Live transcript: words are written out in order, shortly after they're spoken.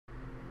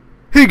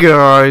Hey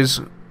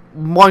guys,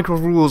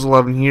 Minecraft Rules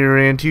 11 here,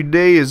 and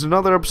today is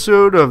another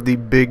episode of the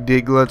Big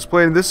Dig Let's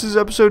Play, and this is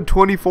episode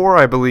 24,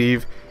 I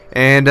believe.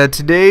 And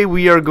today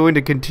we are going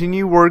to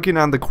continue working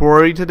on the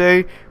quarry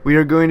today. We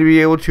are going to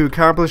be able to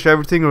accomplish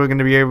everything. We're going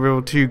to be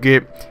able to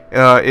get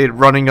it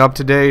running up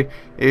today.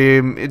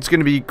 It's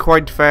going to be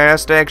quite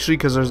fast, actually,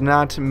 because there's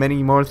not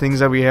many more things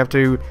that we have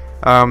to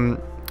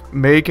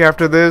make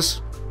after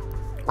this,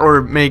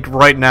 or make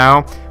right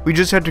now. We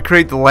just have to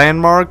create the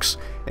landmarks,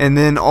 and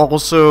then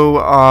also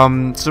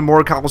some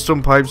more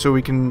cobblestone pipes so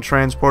we can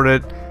transport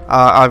it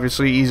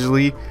obviously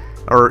easily,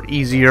 or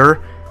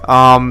easier.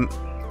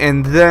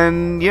 And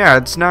then, yeah,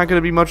 it's not going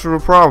to be much of a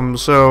problem.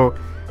 So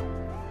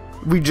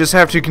we just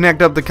have to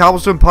connect up the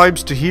cobblestone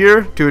pipes to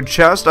here, to a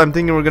chest. I'm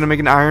thinking we're going to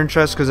make an iron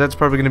chest, because that's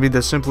probably going to be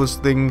the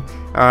simplest thing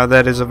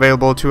that is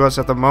available to us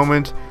at the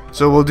moment.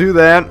 So we'll do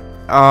that.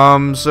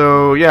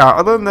 So yeah,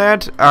 other than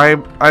that,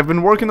 I've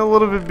been working a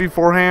little bit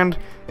beforehand,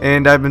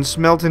 and I've been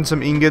smelting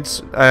some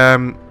ingots,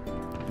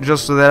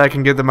 just so that I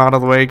can get them out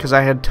of the way, because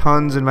I had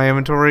tons in my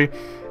inventory,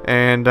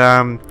 and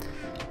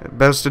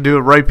best to do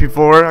it right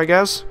before, I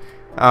guess.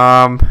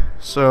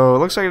 So it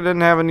looks like I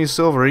didn't have any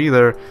silver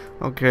either.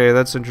 Okay,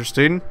 that's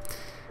interesting.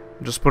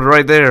 Just put it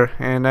right there,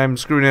 and I'm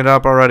screwing it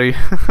up already.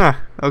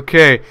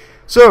 Okay,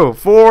 so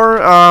for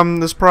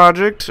this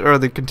project, or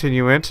the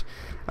continuant,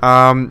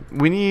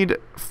 we need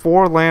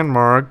 4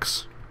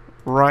 landmarks,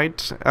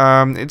 right?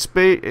 It's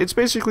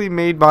basically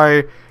made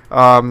by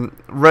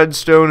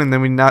redstone, and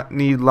then we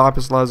need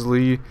lapis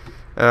lazuli,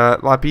 I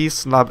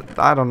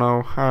don't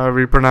know however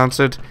you pronounce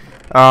it.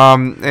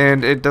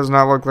 And it does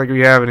not look like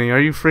we have any. Are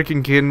you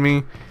freaking kidding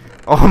me?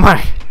 Oh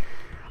my!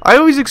 I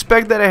always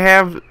expect that I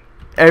have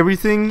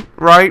everything,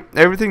 right?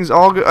 Everything's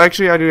all good.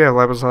 Actually, I do have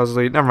lapis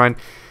lazuli. Never mind.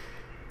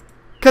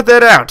 Cut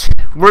that out.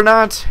 We're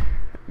not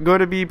going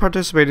to be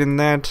participating in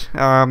that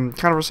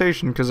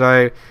conversation, because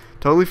I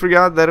totally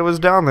forgot that it was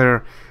down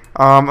there.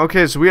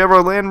 Okay, so we have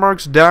our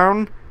landmarks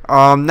down.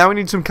 Now we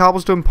need some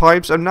cobblestone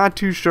pipes. I'm not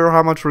too sure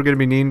how much we're going to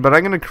be needing, but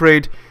I'm going to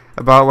create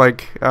about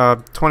like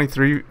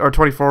 23 or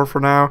 24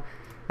 for now.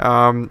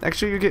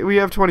 Actually, we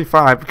have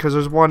 25 because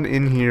there's one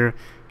in here.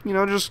 You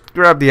know, just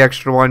grab the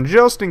extra one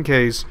just in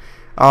case.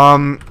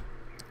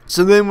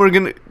 So then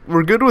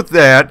we're good with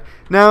that.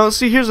 Now,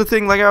 see, here's the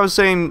thing. Like I was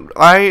saying,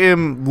 I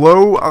am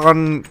low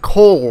on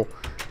coal.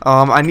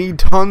 I need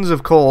tons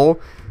of coal.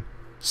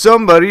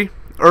 Somebody,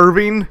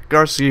 Irving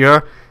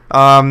Garcia,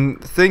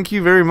 thank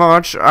you very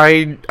much.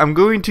 I'm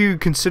going to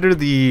consider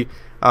the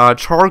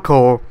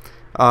charcoal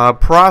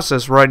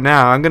process right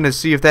now. I'm gonna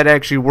see if that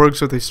actually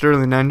works with the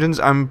Stirling engines.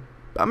 I'm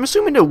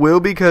assuming it will,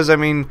 because I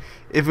mean,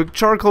 if a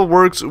charcoal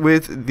works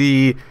with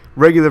the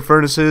regular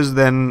furnaces,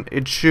 then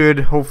it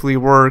should hopefully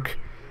work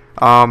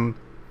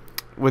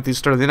with the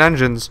Stirling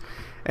engines.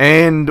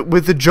 And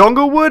with the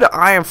jungle wood,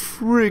 I have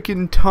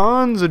freaking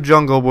tons of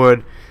jungle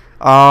wood.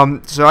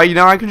 So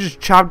I can just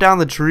chop down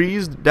the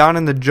trees down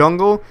in the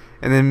jungle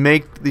and then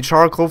make the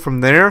charcoal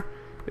from there.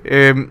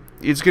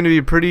 It's going to be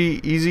a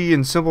pretty easy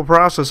and simple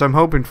process, I'm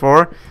hoping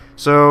for.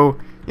 So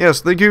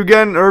yes, thank you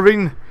again,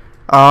 Irving.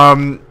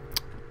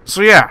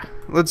 So yeah,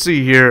 let's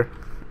see here.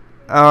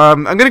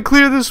 I'm going to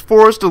clear this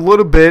forest a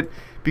little bit,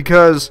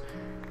 because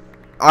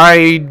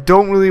I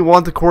don't really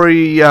want the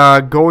quarry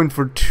going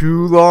for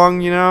too long,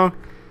 you know.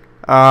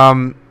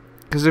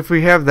 Because if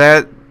we have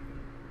that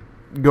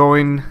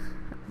going,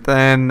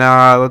 then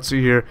let's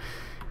see here.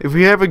 If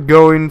we have it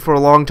going for a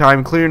long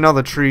time, clearing all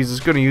the trees,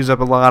 it's going to use up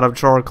a lot of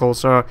charcoal.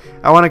 So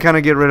I want to kind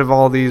of get rid of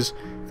all these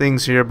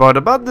things here. But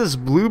about this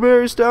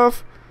blueberry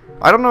stuff,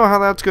 I don't know how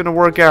that's going to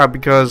work out,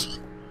 because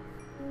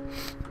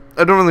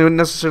I don't really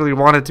necessarily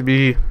want it to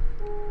be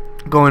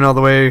going all the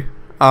way.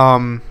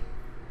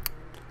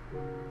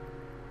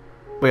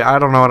 Wait, I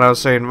don't know what I was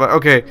saying. But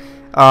okay,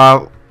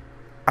 I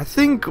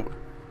think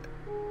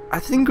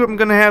I'm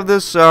gonna have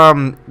this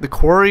the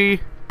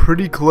quarry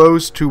pretty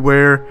close to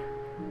where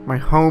my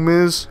home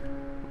is,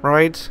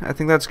 right? I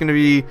think that's gonna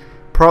be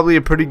probably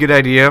a pretty good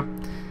idea.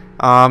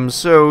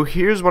 So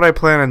here's what I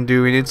plan on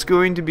doing. It's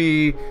probably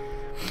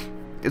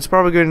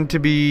going to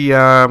be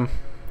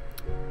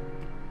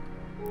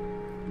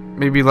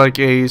maybe like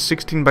a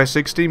 16 by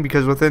 16,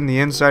 because within the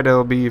inside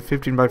it'll be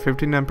 15 by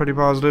 15. I'm pretty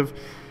positive.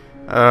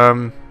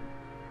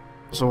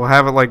 So we'll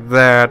have it like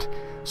that.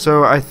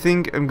 So I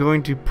think I'm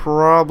going to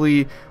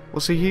probably, well,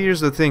 see, here's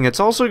the thing. It's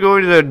also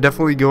going to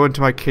definitely go into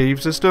my cave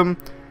system,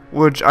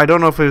 which I don't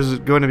know if is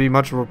going to be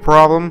much of a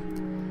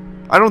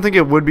problem. I don't think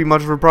it would be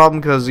much of a problem,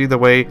 because either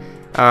way,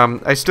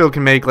 I still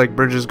can make like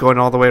bridges going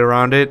all the way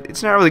around it.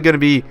 It's not really going to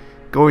be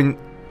going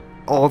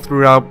all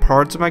throughout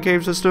parts of my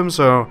cave system,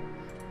 so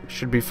it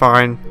should be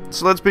fine.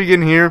 So let's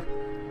begin here.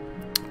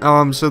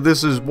 So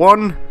this is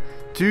 1,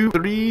 2,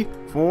 3,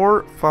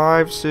 4,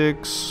 5,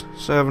 6,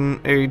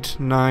 7, 8,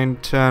 9,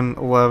 10,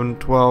 11,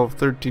 12,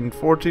 13,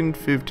 14,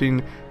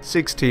 15,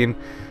 16.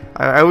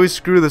 I always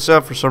screw this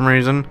up for some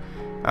reason.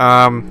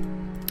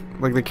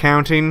 Like the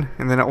counting,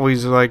 and then it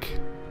always like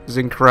is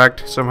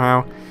incorrect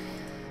somehow.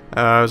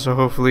 So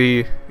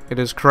hopefully it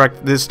is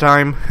correct this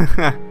time.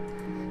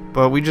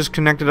 But we just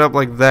connected up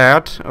like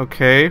that.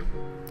 Okay.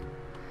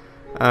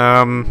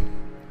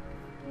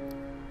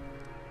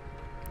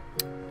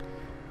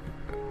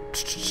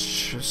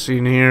 See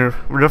in here.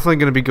 We're definitely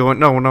going to be going...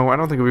 No, I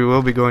don't think we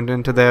will be going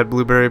into that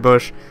blueberry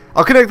bush.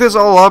 I'll connect this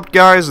all up,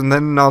 guys, and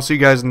then I'll see you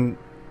guys in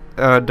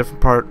a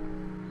different part.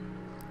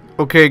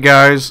 Okay,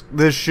 guys.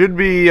 This should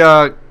be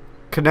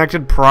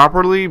connected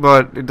properly,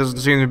 but it doesn't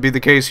seem to be the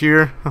case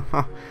here.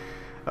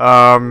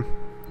 Oh,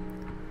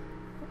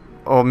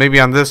 maybe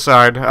on this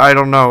side. I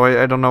don't know.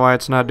 I don't know why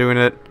it's not doing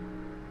it.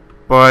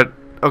 But,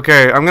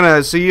 okay, I'm going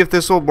to see if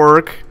this will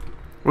work.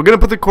 We're going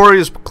to put the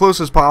quarry as close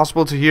as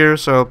possible to here,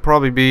 so it'll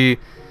probably be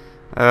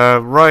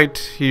right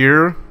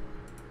here.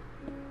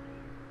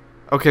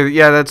 Okay,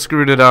 yeah, that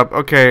screwed it up.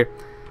 Okay.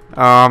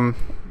 No.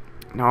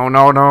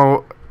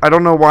 I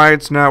don't know why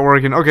it's not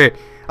working. Okay,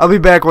 I'll be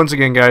back once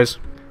again, guys.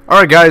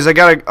 Alright, guys, I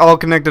got it all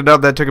connected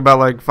up. That took about,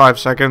 like, 5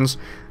 seconds.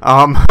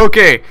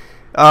 Okay.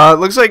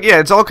 Looks like, yeah,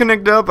 it's all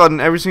connected up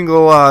on every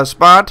single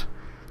spot.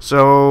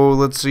 So,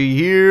 let's see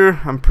here.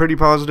 I'm pretty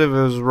positive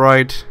it was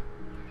right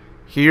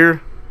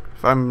here,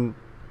 if I'm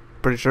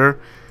pretty sure.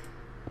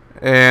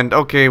 And,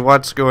 okay,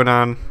 what's going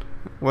on?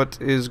 What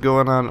is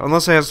going on?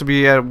 Unless it has to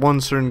be at one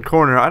certain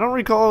corner. I don't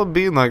recall it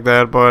being like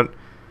that, but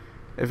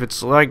if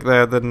it's like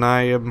that, then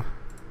I am...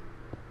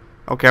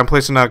 Okay, I'm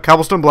placing a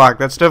cobblestone block.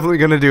 That's definitely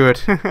gonna do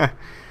it.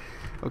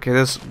 Okay,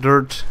 this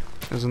dirt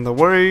is in the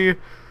way.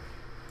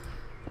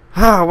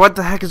 What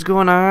the heck is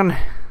going on? Do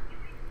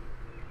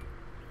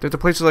I have to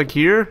place it like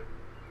here?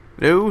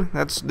 No,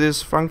 that's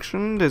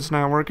dysfunctioned. It's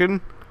not working.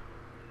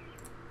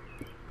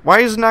 Why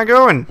is it not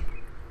going?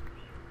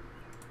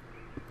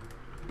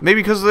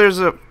 Maybe because there's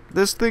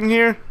this thing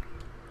here?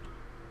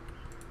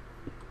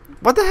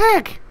 What the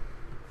heck?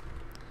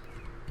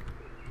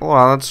 Hold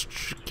on, let's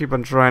keep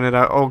on trying it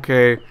out.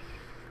 Okay.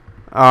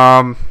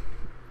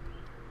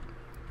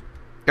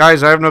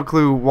 Guys, I have no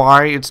clue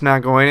why it's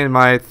not going in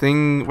my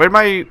thing. Where'd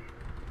my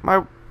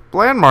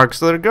landmarks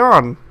that are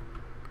gone?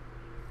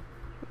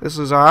 This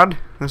is odd.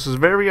 This is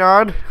very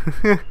odd.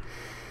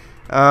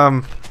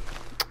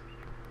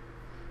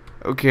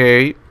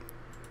 Okay.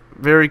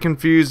 Very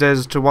confused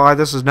as to why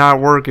this is not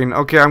working.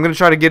 Okay, I'm gonna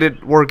try to get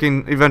it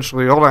working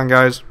eventually. Hold on,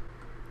 guys.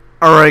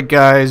 Alright,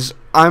 guys.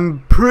 I'm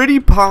pretty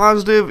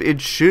positive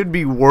it should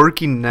be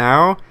working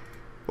now.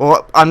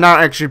 Well, I'm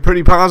not actually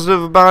pretty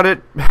positive about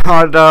it,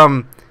 but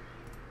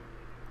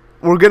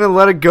we're gonna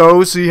let it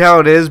go, see how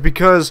it is,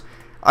 because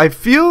I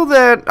feel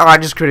that I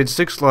just created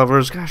 6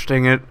 levers. Gosh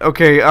dang it.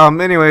 Okay,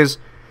 anyways,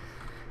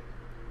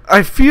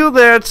 I feel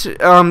that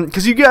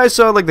because you guys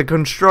saw like the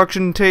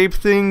construction tape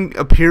thing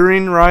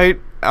appearing, right?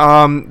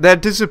 That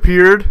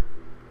disappeared.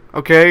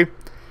 Okay,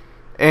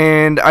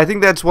 and I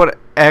think that's what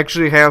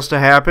actually has to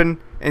happen.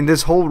 And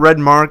this whole red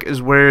mark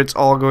is where it's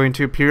all going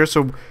to appear.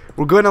 So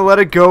we're going to let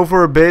it go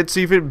for a bit,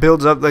 see if it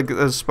builds up like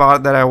the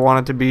spot that I want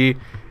it to be.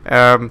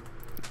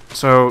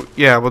 So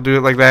yeah, we'll do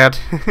it like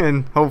that,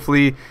 and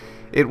hopefully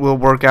it will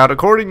work out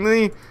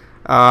accordingly.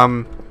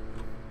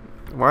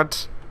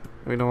 What?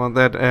 We don't want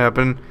that to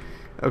happen.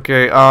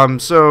 Okay.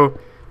 So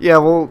yeah,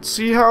 we'll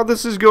see how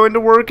this is going to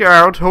work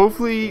out.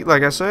 Hopefully,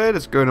 like I said,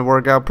 it's going to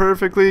work out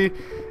perfectly.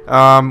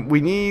 We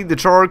need the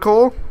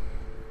charcoal.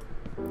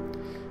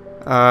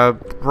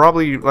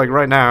 Probably like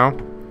right now.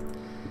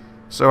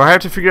 So I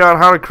have to figure out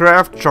how to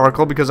craft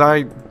charcoal because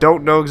I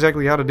don't know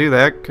exactly how to do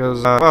that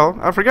because well,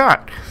 I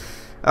forgot.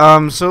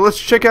 So let's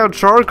check out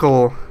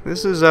charcoal.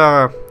 This is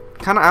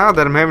kind of odd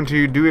that I'm having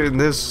to do it in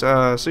this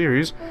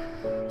series.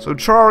 So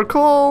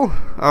charcoal.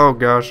 Oh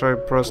gosh, I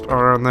pressed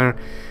R on there.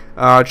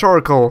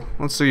 Charcoal.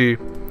 Let's see.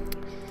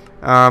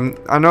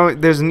 I know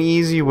there's an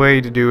easy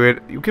way to do it.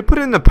 You could put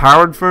it in the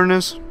powered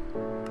furnace.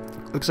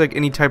 Looks like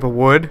any type of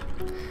wood.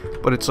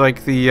 But it's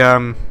like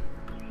the,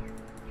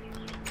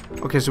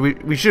 okay, so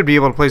we should be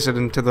able to place it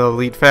into the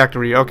elite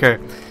factory. Okay.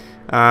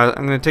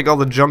 I'm going to take all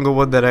the jungle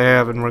wood that I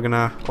have, and we're going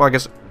to, well, I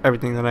guess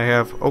everything that I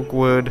have. Oak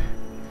wood,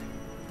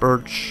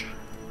 birch,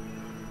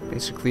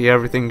 basically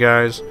everything,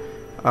 guys.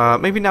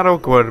 Maybe not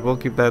oak wood. We'll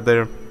keep that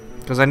there,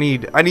 because I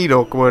need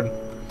oak wood.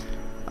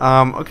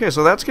 Okay,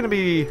 so that's going to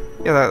be,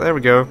 yeah, there we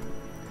go.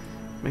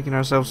 Making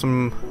ourselves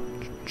some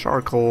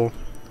charcoal.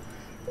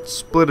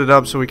 Split it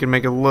up so we can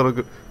make it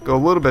go a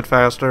little bit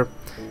faster.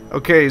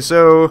 Okay,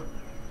 so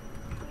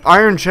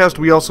iron chest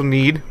we also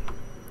need.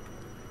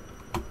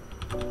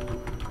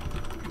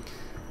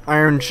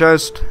 Iron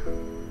chest.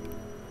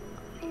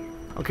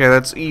 Okay,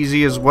 that's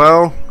easy as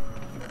well.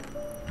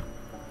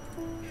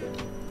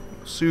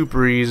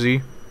 Super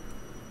easy.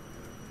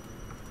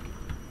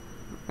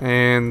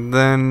 And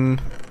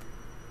then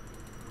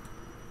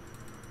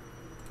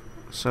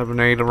 7,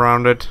 8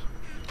 around it.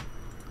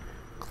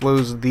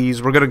 Close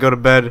these. We're gonna go to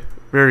bed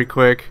very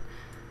quick.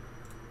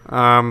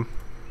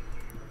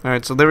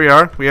 Alright, so there we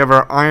are. We have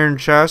our iron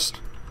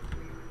chest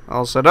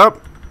all set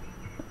up.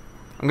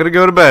 I'm gonna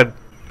go to bed.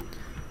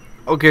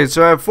 Okay,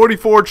 so I have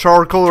 44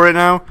 charcoal right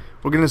now.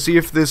 We're gonna see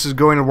if this is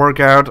going to work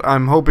out.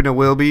 I'm hoping it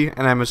will be,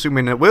 and I'm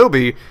assuming it will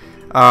be.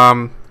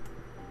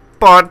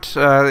 But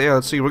yeah,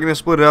 let's see. We're gonna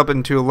split it up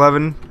into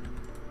 11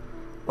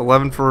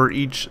 11 for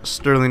each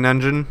Stirling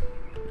engine.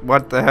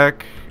 What the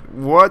heck?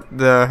 What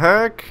the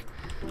heck?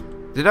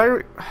 Did I?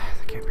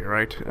 That can't be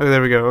right. Oh,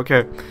 there we go.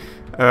 Okay.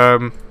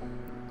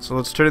 So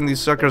let's turn these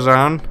suckers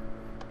on.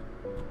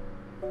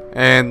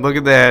 And look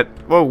at that.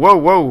 Whoa, whoa,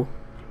 whoa.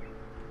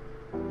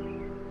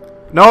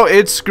 No,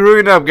 it's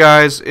screwing up,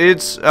 guys.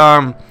 It's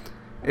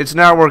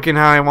not working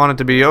how I want it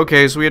to be.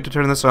 Okay, so we have to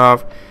turn this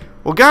off.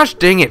 Well, gosh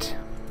dang it.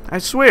 I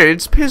swear,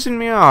 it's pissing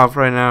me off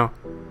right now.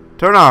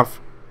 Turn off.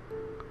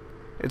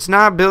 It's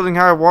not building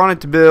how I want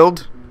it to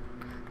build.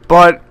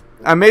 But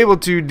I'm able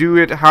to do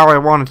it how I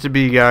want it to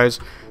be, guys.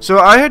 So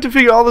I had to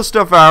figure all this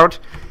stuff out.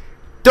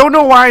 Don't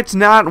know why it's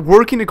not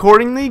working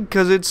accordingly,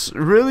 because it's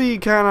really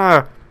kind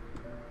of,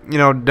 you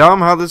know, dumb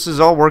how this is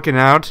all working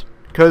out.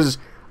 Because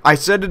I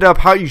set it up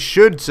how you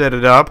should set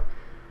it up.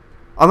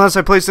 Unless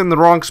I placed it in the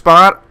wrong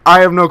spot,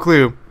 I have no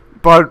clue.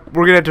 But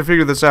we're going to have to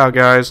figure this out,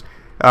 guys.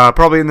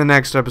 Probably in the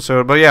next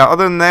episode. But yeah,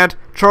 other than that,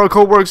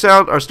 charcoal works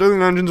out, our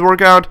Stirling engines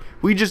work out.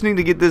 We just need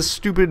to get this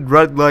stupid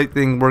red light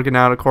thing working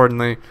out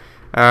accordingly.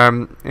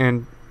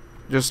 And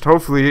just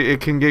hopefully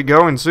it can get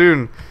going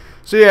soon.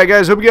 So yeah,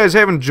 guys, hope you guys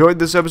have enjoyed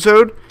this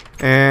episode.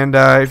 And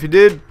if you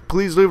did,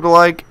 please leave a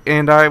like.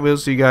 And I will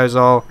see you guys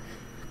all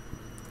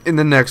in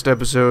the next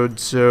episode.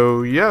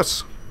 So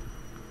yes,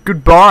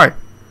 goodbye.